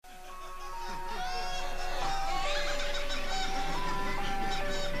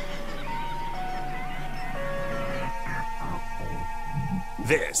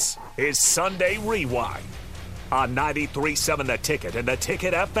This is Sunday Rewind on 93.7 The Ticket and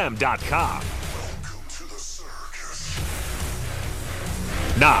theticketfm.com.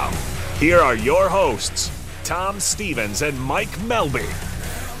 Now, here are your hosts, Tom Stevens and Mike Melby.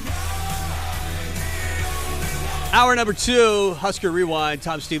 Hour number 2, Husker Rewind.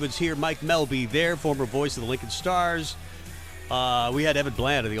 Tom Stevens here, Mike Melby there, former voice of the Lincoln Stars. We had Evan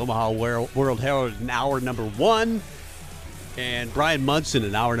Bland of the Omaha World Herald in hour number 1. And Brian Munson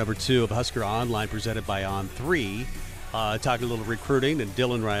in hour number 2 of Husker Online, presented by On3. Talking a little recruiting and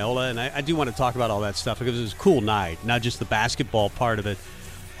Dylan Raiola. And I do want to talk about all that stuff because it was a cool night. Not just the basketball part of it,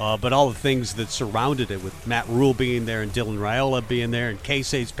 but all the things that surrounded it, with Matt Rule being there and Dylan Raiola being there and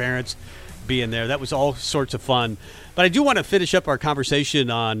Casey's parents being there. That was all sorts of fun. But I do want to finish up our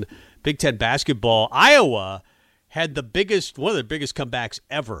conversation on Big Ten basketball. Iowa had one of the biggest comebacks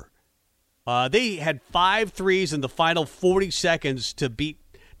ever. They had 5 threes in the final 40 seconds to beat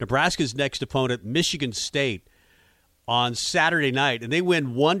Nebraska's next opponent, Michigan State, on Saturday night. And they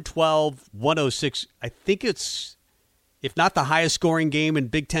win 112-106. I think it's, if not the highest scoring game in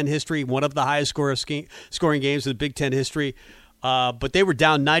Big Ten history, one of the highest scoring games in Big Ten history. But they were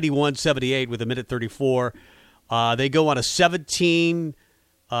down 91-78 with a minute 34. They go on a 17,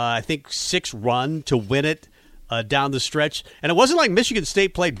 I think 6 run to win it down the stretch. And it wasn't like Michigan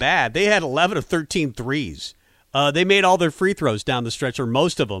State played bad. They had 11 of 13 threes. They made all their free throws down the stretch, or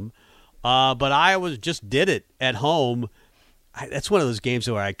most of them. But Iowa just did it at home. That's one of those games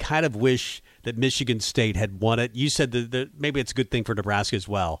where I kind of wish that Michigan State had won it. You said that maybe it's a good thing for Nebraska as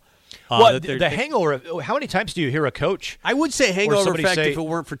well. Well, the hangover, how many times do you hear a coach? I would say hangover effect if it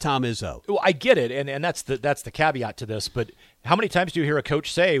weren't for Tom Izzo. Well, I get it, and that's the caveat to this, but how many times do you hear a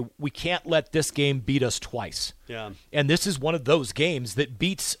coach say, we can't let this game beat us twice? Yeah. And this is one of those games that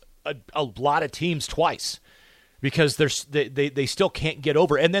beats a lot of teams twice because they still can't get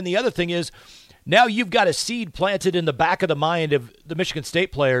over. And then the other thing is, now you've got a seed planted in the back of the mind of the Michigan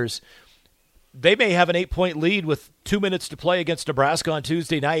State players. They may have an 8-point lead with 2 minutes to play against Nebraska on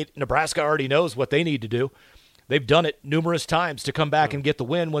Tuesday night. Nebraska already knows what they need to do. They've done it numerous times to come back and get the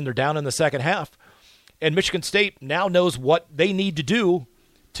win when they're down in the second half. And Michigan State now knows what they need to do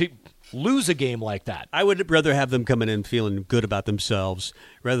to lose a game like that. I would rather have them coming in feeling good about themselves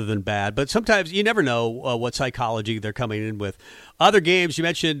rather than bad. But sometimes you never know what psychology they're coming in with. Other games, you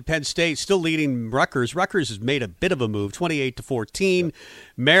mentioned Penn State still leading Rutgers. Rutgers has made a bit of a move, 28-14. Yep.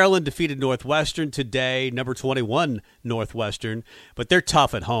 Maryland defeated Northwestern today, number 21 Northwestern. But they're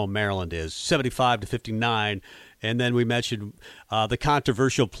tough at home, Maryland is, 75-59. And then we mentioned the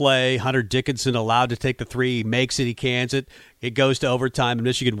controversial play, Hunter Dickinson allowed to take the 3. He makes it, he cans it. It goes to overtime, and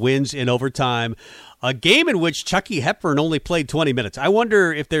Michigan wins in overtime. A game in which Chucky Hepburn only played 20 minutes. I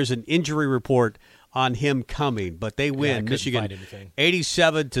wonder if there's an injury report on him coming, but they win. Michigan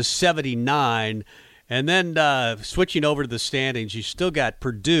 87-79. And then switching over to the standings, you still got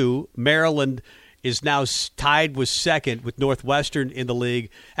Purdue. Maryland is now tied with second with Northwestern in the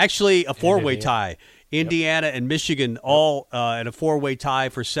league. Actually, a 4-way tie. Indiana and Michigan all in a 4-way tie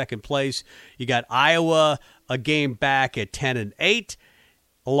for second place. You got Iowa a game back at 10-8,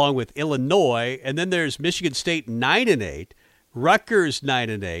 along with Illinois. And then there's Michigan State 9-8, Rutgers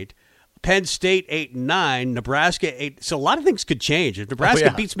 9-8, Penn State 8-9, Nebraska 8. So a lot of things could change. If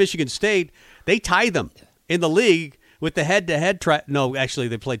Nebraska beats Michigan State, they tie them in the league with the head-to-head. No, actually,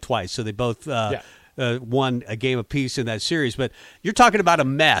 they played twice, so they both won a game apiece in that series. But you're talking about a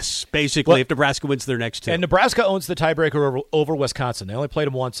mess, basically, if Nebraska wins their next 2. And Nebraska owns the tiebreaker over Wisconsin. They only played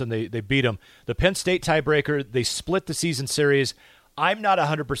them once, and they beat them. The Penn State tiebreaker, they split the season series. I'm not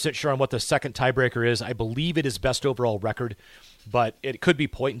 100% sure on what the second tiebreaker is. I believe it is best overall record, but it could be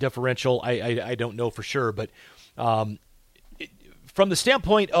point differential. I don't know for sure. But from the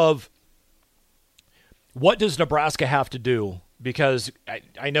standpoint of what does Nebraska have to do, because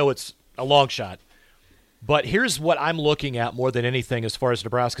I know it's a long shot, but here's what I'm looking at more than anything as far as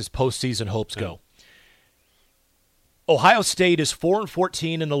Nebraska's postseason hopes go. Ohio State is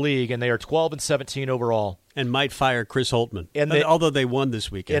 4-14 in the league, and they are 12-17 overall. And might fire Chris Holtmann, although they won this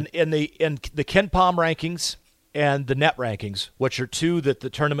weekend. And the KenPom rankings and the net rankings, which are 2 that the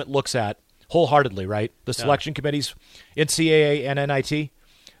tournament looks at wholeheartedly, right? The selection committees, NCAA and NIT,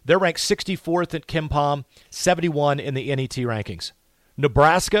 they're ranked 64th at KenPom, 71 in the NET rankings.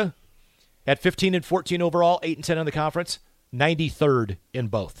 Nebraska, at 15-14 overall, 8-10 in the conference, 93rd in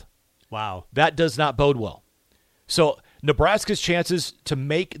both. Wow. That does not bode well. So Nebraska's chances to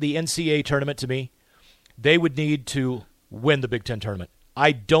make the NCAA tournament, to me, they would need to win the Big Ten tournament.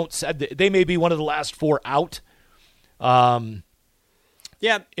 They may be one of the last 4 out.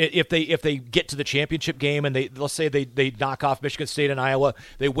 Yeah. If they get to the championship game and let's say they knock off Michigan State and Iowa,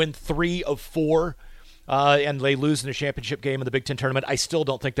 they win 3 of 4, and they lose in the championship game in the Big Ten tournament, I still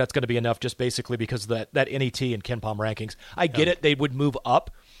don't think that's going to be enough, just basically because of that NET and KenPom rankings. I get it; they would move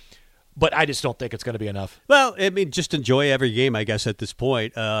up, but I just don't think it's going to be enough. Well, I mean, just enjoy every game, I guess, at this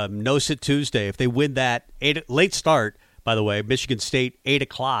point. No sit Tuesday. If they win that late start, by the way, Michigan State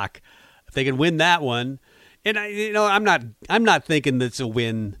 8:00. If they can win that one. And I'm not thinking that's a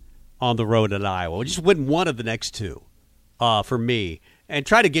win on the road at Iowa. Just win one of the next 2, for me, and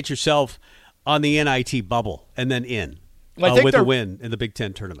try to get yourself on the NIT bubble and then in with a win in the Big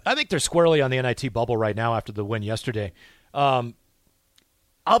Ten tournament. I think they're squarely on the NIT bubble right now after the win yesterday. I'll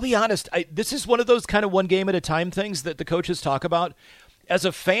be honest. This is one of those kind of one game at a time things that the coaches talk about. As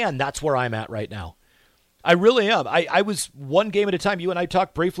a fan, that's where I'm at right now. I really am. I was one game at a time. You and I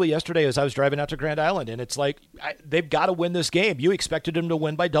talked briefly yesterday as I was driving out to Grand Island, and it's like they've got to win this game. You expected them to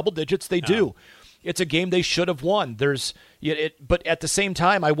win by double digits. They do. It's a game they should have won. But at the same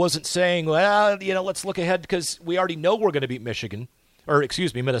time, I wasn't saying, well, let's look ahead because we already know we're going to beat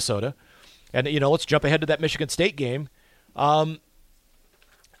Minnesota. And, let's jump ahead to that Michigan State game. I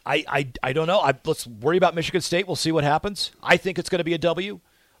don't know. Let's worry about Michigan State. We'll see what happens. I think it's going to be a W.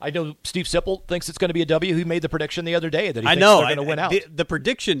 I know Steve Sipple thinks it's going to be a W. He made the prediction the other day that he thinks they're going to win out. The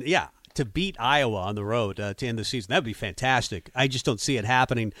prediction, to beat Iowa on the road to end the season, that would be fantastic. I just don't see it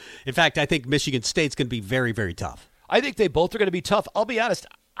happening. In fact, I think Michigan State's going to be very, very tough. I think they both are going to be tough. I'll be honest.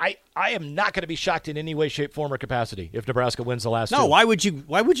 I am not going to be shocked in any way, shape, form, or capacity if Nebraska wins the last 2. No, why would you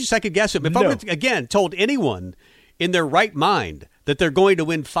second guess it? If I would, again, told anyone in their right mind that they're going to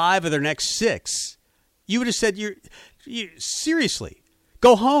win 5 of their next 6, you would have said, you seriously.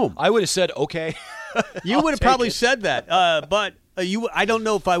 Go home. I would have said, okay. You would have probably said that, but I don't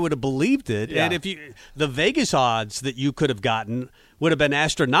know if I would have believed it. Yeah. And if the Vegas odds that you could have gotten would have been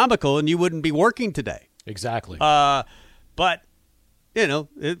astronomical, and you wouldn't be working today. Exactly. But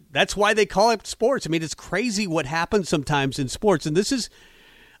that's why they call it sports. I mean, it's crazy what happens sometimes in sports, and this is.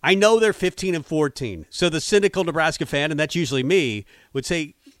 I know they're 15-14, so the cynical Nebraska fan, and that's usually me, would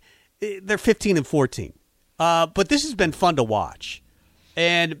say they're 15-14. But this has been fun to watch.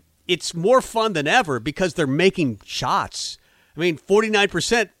 And it's more fun than ever because they're making shots. I mean,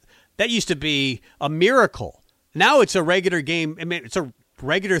 49%, that used to be a miracle. Now it's a regular game. I mean, it's a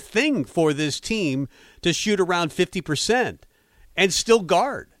regular thing for this team to shoot around 50% and still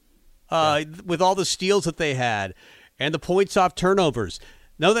guard with all the steals that they had and the points off turnovers.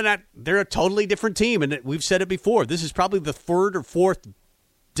 No, they're not. They're a totally different team, and we've said it before. This is probably the 3rd or 4th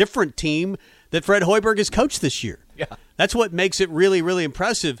different team that Fred Hoiberg has coached this year. Yeah. That's what makes it really, really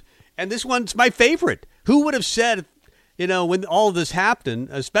impressive. And this one's my favorite. Who would have said, when all of this happened,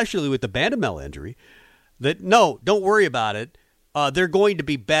 especially with the Bandamel injury, that no, don't worry about it. They're going to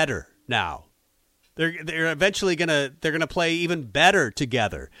be better now. They're eventually they're gonna play even better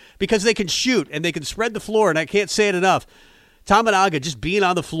together because they can shoot and they can spread the floor. And I can't say it enough. Tominaga just being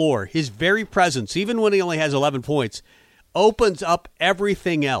on the floor, his very presence, even when he only has 11 points, opens up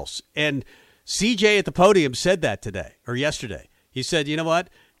everything else. And CJ at the podium said that today or yesterday. He said, you know what?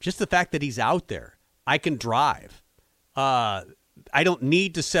 Just the fact that he's out there, I can drive. I don't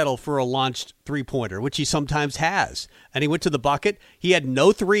need to settle for a launched three-pointer, which he sometimes has. And he went to the bucket. He had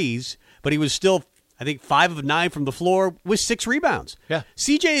no threes, but he was still, I think, 5 of 9 from the floor with 6 rebounds. Yeah.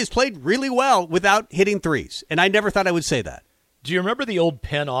 CJ has played really well without hitting threes, and I never thought I would say that. Do you remember the old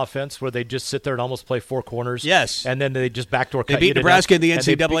Penn offense where they just sit there and almost play 4 corners? Yes. And then they just backdoor cut. They beat Nebraska in the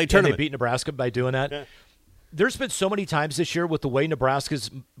NCAA tournament. And they beat Nebraska by doing that. Yeah. There's been so many times this year with the way Nebraska's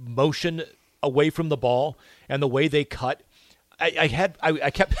motion away from the ball and the way they cut. I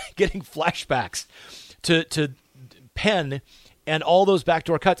kept getting flashbacks to Penn and all those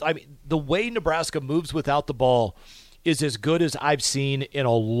backdoor cuts. I mean, the way Nebraska moves without the ball is as good as I've seen in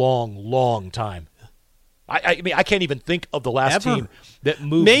a long, long time. I mean, I can't even think of the last team that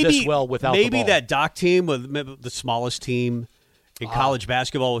moved this well without the ball. Maybe that Doc team with the smallest team in college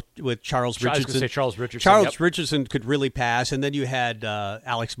basketball with Charles Richardson. I was going to say Charles Richardson. Charles Richardson could really pass, and then you had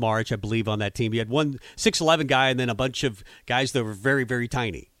Alex March, I believe, on that team. You had one 6'11" guy and then a bunch of guys that were very, very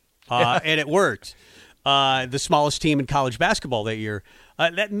tiny, and it worked. The smallest team in college basketball that year.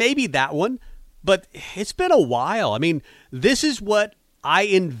 Maybe that one, but it's been a while. I mean, this is what I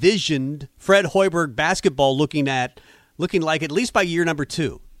envisioned Fred Hoiberg basketball looking like at least by year number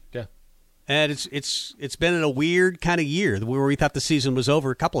 2. Yeah. And it's been in a weird kind of year where we thought the season was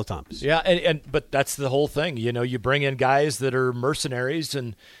over a couple of times. Yeah, but that's the whole thing. You know, you bring in guys that are mercenaries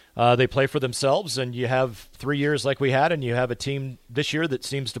and they play for themselves, and you have 3 years like we had, and you have a team this year that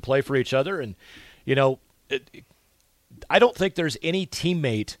seems to play for each other. And, you know, I don't think there's any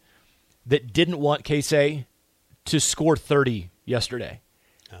teammate that didn't want Casey to score 30 yesterday.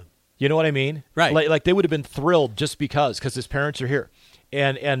 You know what I mean? Right. Like they would have been thrilled just because his parents are here.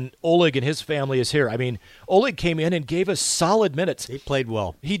 And Oleg and his family is here. I mean, Oleg came in and gave us solid minutes. He played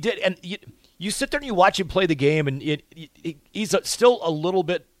well. He did. And you sit there and you watch him play the game, and he's still a little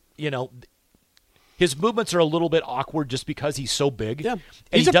bit, his movements are a little bit awkward just because he's so big. Yeah.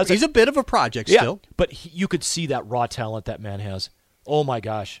 And he's a bit of a project still. But you could see that raw talent that man has. Oh, my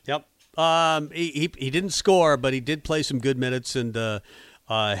gosh. Yep. He didn't score, but he did play some good minutes and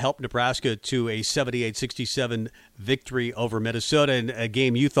helped Nebraska to a 78-67 victory over Minnesota in a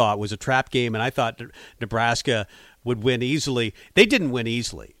game you thought was a trap game, and I thought Nebraska would win easily. They didn't win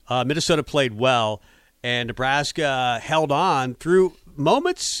easily. Minnesota played well, and Nebraska held on through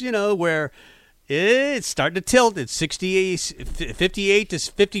moments, where it's starting to tilt. It's 58 to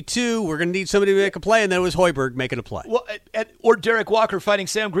 52. We're going to need somebody to make a play, and then it was Hoiberg making a play. Well, or Derek Walker fighting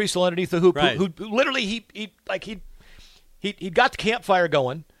Sam Griesel underneath the hoop, right. who literally he got the campfire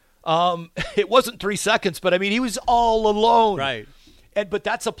going. It wasn't 3 seconds, but I mean he was all alone. Right. But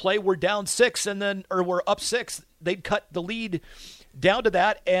that's a play. We're down 6, or we're up 6. They'd cut the lead down to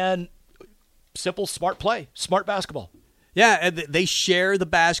that, and simple, smart play, smart basketball. Yeah, and they share the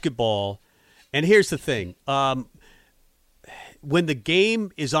basketball. And here's the thing: when the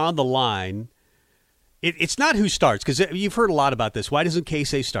game is on the line, it's not who starts, because you've heard a lot about this. Why doesn't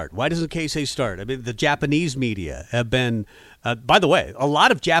Keisei start? Why doesn't Keisei start? I mean, the Japanese media have been, by the way, a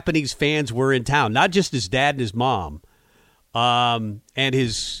lot of Japanese fans were in town, not just his dad and his mom and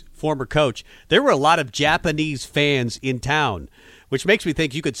his former coach. There were a lot of Japanese fans in town, which makes me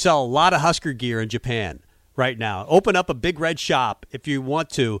think you could sell a lot of Husker gear in Japan right now. Open up a big red shop if you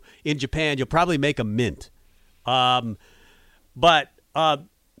want to in Japan. You'll probably make a mint. But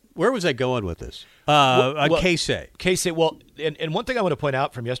where was I going with this? Keisei. Keisei, well, and one thing I want to point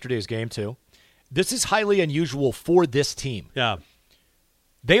out from yesterday's game, too, this is highly unusual for this team. Yeah.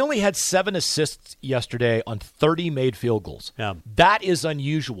 They only had 7 assists yesterday on 30 made field goals. Yeah. That is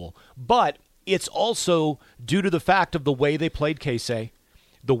unusual. But it's also due to the fact of the way they played Keisei,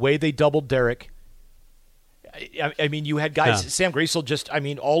 the way they doubled Derek. I mean, you had guys, Sam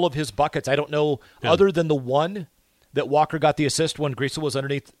Griesel, all of his buckets, I don't know, other than the one that Walker got the assist when Griesel was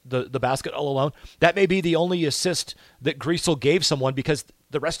underneath the basket all alone. That may be the only assist that Griesel gave someone, because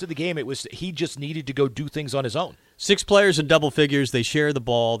the rest of the game, he just needed to go do things on his own. 6 players in double figures. They share the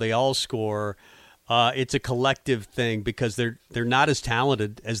ball. They all score. It's a collective thing because they're not as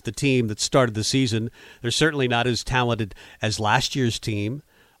talented as the team that started the season. They're certainly not as talented as last year's team.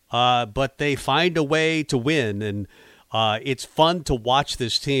 But they find a way to win, and it's fun to watch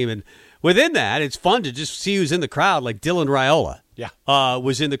this team. And within that, it's fun to just see who's in the crowd, like Dylan Raiola. Yeah.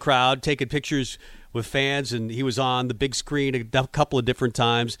 Was in the crowd taking pictures with fans, and he was on the big screen a couple of different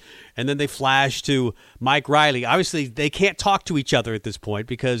times. And then they flash to Mike Riley. Obviously, they can't talk to each other at this point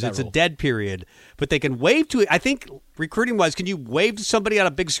because it's a dead period, but they can wave to it. I think recruiting-wise, can you wave to somebody on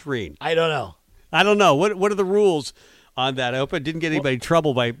a big screen? I don't know. What are the rules on that? I hope I didn't get anybody in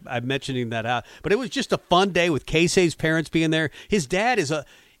trouble by mentioning that out. But it was just a fun day with Keisei's parents being there. His dad is a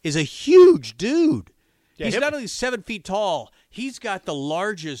huge dude. Yeah, he's not only 7 feet tall, he's got the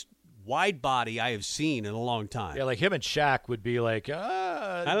largest wide body I have seen in a long time. Yeah, like him and Shaq would be like,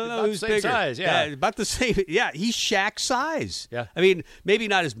 I don't know who's the bigger. same size. Yeah, about the same. Yeah, he's Shaq's size. Yeah. I mean, maybe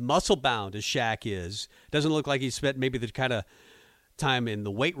not as muscle-bound as Shaq is. Doesn't look like he spent maybe the kind of time in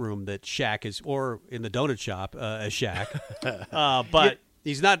the weight room that Shaq is, or in the donut shop as Shaq. But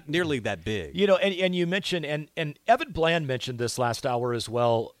he's not nearly that big. And you mentioned, and Evan Bland mentioned this last hour as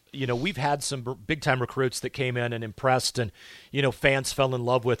well. We've had some big-time recruits that came in and impressed and, fans fell in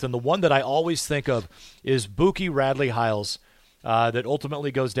love with. And the one that I always think of is Buki Radley-Hiles, that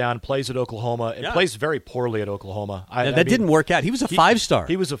ultimately goes down, plays at Oklahoma, and plays very poorly at Oklahoma. That didn't work out. He was a 5-star.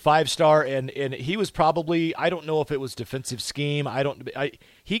 He was a 5-star, and he was probably, I don't know if it was defensive scheme.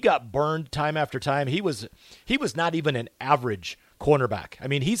 He got burned time after time. He was not even an average cornerback. I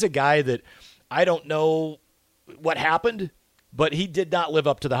mean, he's a guy that I don't know what happened, but he did not live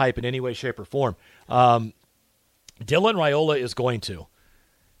up to the hype in any way, shape, or form. Dylan Raiola is going to.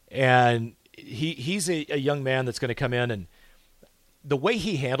 And he's a young man that's going to come in, and the way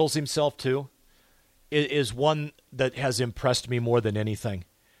he handles himself, too, is one that has impressed me more than anything.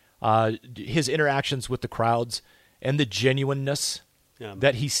 His interactions with the crowds and the genuineness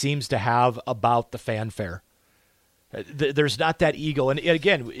that he seems to have about the fanfare. There's not that ego. And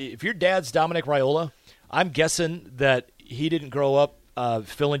again, if your dad's Dominic Raiola, I'm guessing that he didn't grow up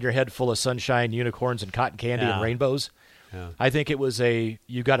filling your head full of sunshine, unicorns, and cotton candy and rainbows. Yeah. I think it was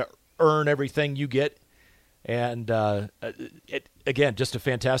you got to earn everything you get. And again, just a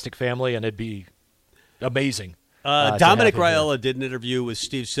fantastic family, and it'd be amazing. Dominic Raiola did an interview with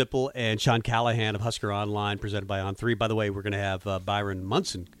Steve Sipple and Sean Callahan of Husker Online, presented by On3. By the way, we're going to have Brian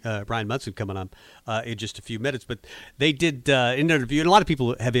Munson coming on in just a few minutes. But they did an interview, and a lot of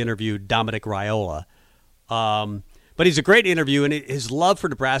people have interviewed Dominic Raiola. But he's a great interview, and his love for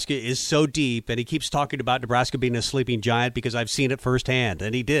Nebraska is so deep, and he keeps talking about Nebraska being a sleeping giant because I've seen it firsthand,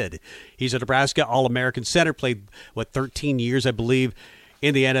 and he did. He's a Nebraska All-American center, played, 13 years, I believe,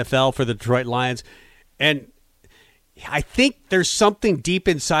 in the NFL for the Detroit Lions. And I think there's something deep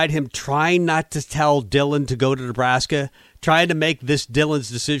inside him trying not to tell Dylan to go to Nebraska, trying to make this Dylan's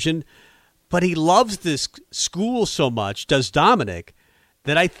decision. But he loves this school so much, does Dominic,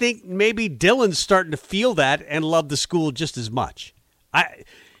 that I think maybe Dylan's starting to feel that and love the school just as much.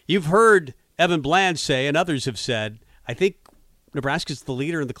 You've heard Evan Bland say, and others have said, I think Nebraska's the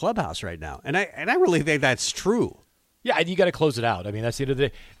leader in the clubhouse right now. And I really think that's true. Yeah, and you got to close it out. I mean, that's the end of the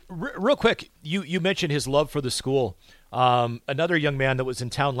day. Real quick, you mentioned his love for the school. Another young man that was in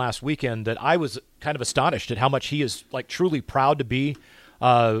town last weekend that I was kind of astonished at how much he is truly proud to be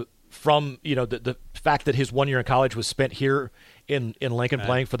from the fact that his 1 year in college was spent here in Lincoln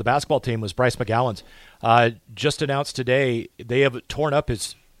playing for the basketball team was Bryce McGowan's. Just announced today they have torn up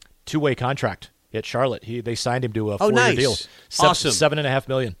his 2-way contract at Charlotte. They signed him to a 4-year deal. Awesome. $7.5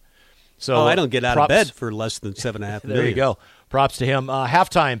 million. So I don't get out of bed for less than $7.5 million. There you go. Props to him.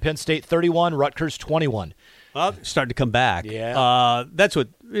 Halftime, Penn State 31, Rutgers 21. Well, starting to come back. Yeah. That's what,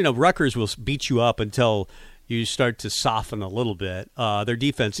 Rutgers will beat you up until you start to soften a little bit. Their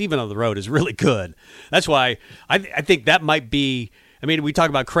defense, even on the road, is really good. That's why I think that might be, we talk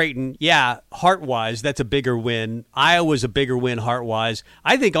about Creighton. Yeah, heart-wise, that's a bigger win. Iowa's a bigger win heart-wise.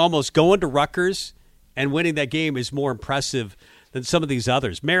 I think almost going to Rutgers and winning that game is more impressive than some of these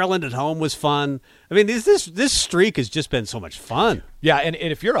others. Maryland at home was fun. This streak has just been so much fun. Yeah, and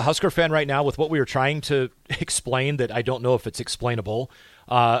if you're a Husker fan right now with what we were trying to explain that I don't know if it's explainable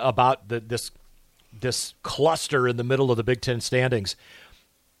about this cluster in the middle of the Big Ten standings,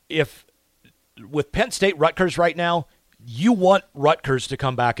 if with Penn State Rutgers right now, you want Rutgers to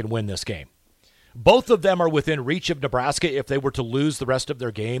come back and win this game. Both of them are within reach of Nebraska if they were to lose the rest of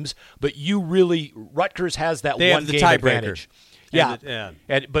their games, but Rutgers has that one game advantage. Yeah,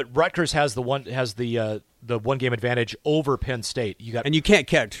 but Rutgers has the one game advantage over Penn State. And you can't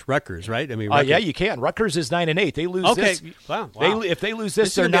catch Rutgers, right? Yeah, you can. Rutgers is 9-8. They lose this. Wow. If they lose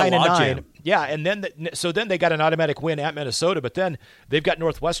this, they're 9-9. Yeah, and then they got an automatic win at Minnesota, but then they've got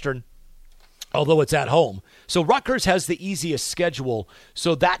Northwestern, although it's at home. So Rutgers has the easiest schedule.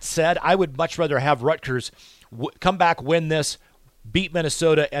 So that said, I would much rather have Rutgers come back, win this, beat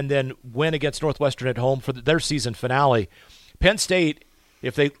Minnesota, and then win against Northwestern at home for their season finale. Penn State,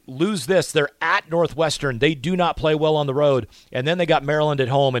 if they lose this, they're at Northwestern. They do not play well on the road. And then they got Maryland at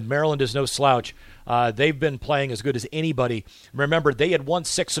home, and Maryland is no slouch. They've been playing as good as anybody. Remember, they had won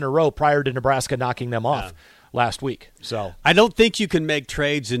 6 in a row prior to Nebraska knocking them off last week. So I don't think you can make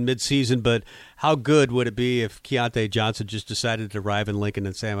trades in midseason, but how good would it be if Keontae Johnson just decided to arrive in Lincoln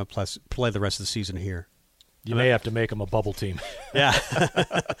and say, I'm going to play the rest of the season here? You may have to make them a bubble team. Yeah.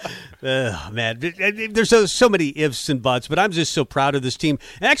 Man, there's so many ifs and buts, but I'm just so proud of this team.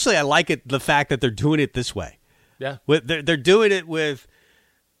 And actually, I like the fact that they're doing it this way. Yeah. They're doing it with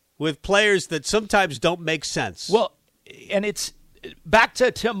players that sometimes don't make sense. Well, and it's back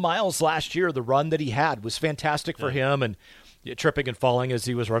to Tim Miles last year. The run that he had was fantastic for him, and tripping and falling as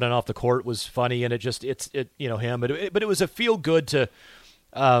he was running off the court was funny, and him. But it was a feel good to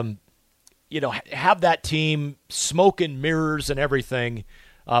have that team smoke and mirrors and everything,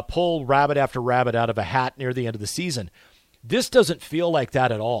 pull rabbit after rabbit out of a hat near the end of the season. This doesn't feel like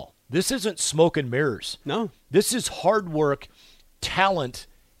that at all. This isn't smoke and mirrors. No. This is hard work, talent,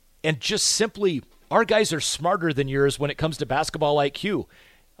 and just simply our guys are smarter than yours when it comes to basketball IQ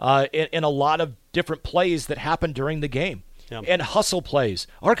in a lot of different plays that happen during the game and hustle plays.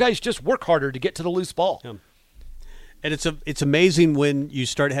 Our guys just work harder to get to the loose ball. Yeah. And it's amazing when you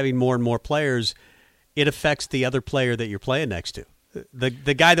start having more and more players, it affects the other player that you're playing next to.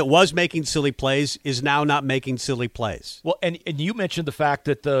 The guy that was making silly plays is now not making silly plays. Well, and you mentioned the fact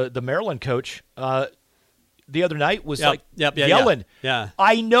that the Maryland coach the other night was yelling. Yeah.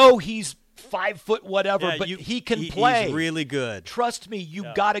 I know he's 5 foot whatever, but he can play. He's really good. Trust me, you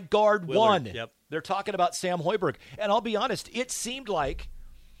got to guard Willard. one. Yep. They're talking about Sam Hoiberg. And I'll be honest, it seemed like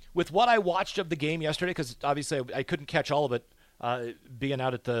with what I watched of the game yesterday, because obviously I couldn't catch all of it being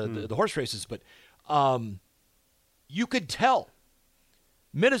out at the horse races, but you could tell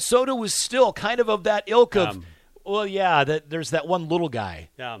Minnesota was still kind of that ilk of, there's that one little guy.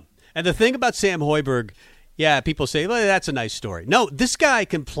 Yeah. And the thing about Sam Hoiberg Yeah, people say, well, that's a nice story. No, this guy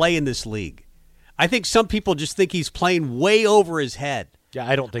can play in this league. I think some people just think he's playing way over his head. Yeah,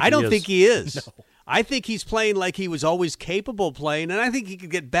 I don't think he is. No. I think he's playing like he was always capable of playing, and I think he could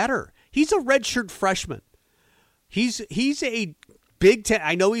get better. He's a redshirt freshman. He's a Big Ten.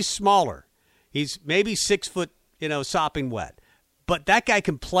 I know he's smaller. He's maybe 6 foot, sopping wet. But that guy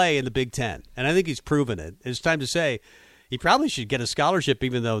can play in the Big Ten, and I think he's proven it. It's time to say he probably should get a scholarship,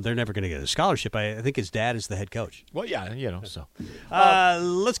 even though they're never going to get a scholarship. I think his dad is the head coach. Well, yeah, so.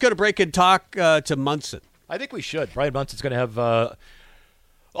 Let's go to break and talk to Munson. I think we should. Brian Munson's going to have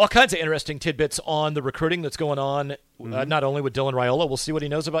all kinds of interesting tidbits on the recruiting that's going on, not only with Dylan Raiola. We'll see what he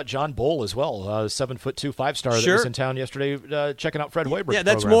knows about John Bull as well, 7'2" 5-star that was in town yesterday checking out Fred Hoiberg's Yeah,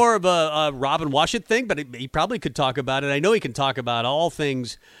 that's program. more of a Robin Washut thing, but he probably could talk about it. I know he can talk about all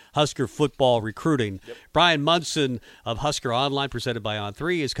things Husker football recruiting. Yep. Brian Munson of Husker Online, presented by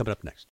On3, is coming up next.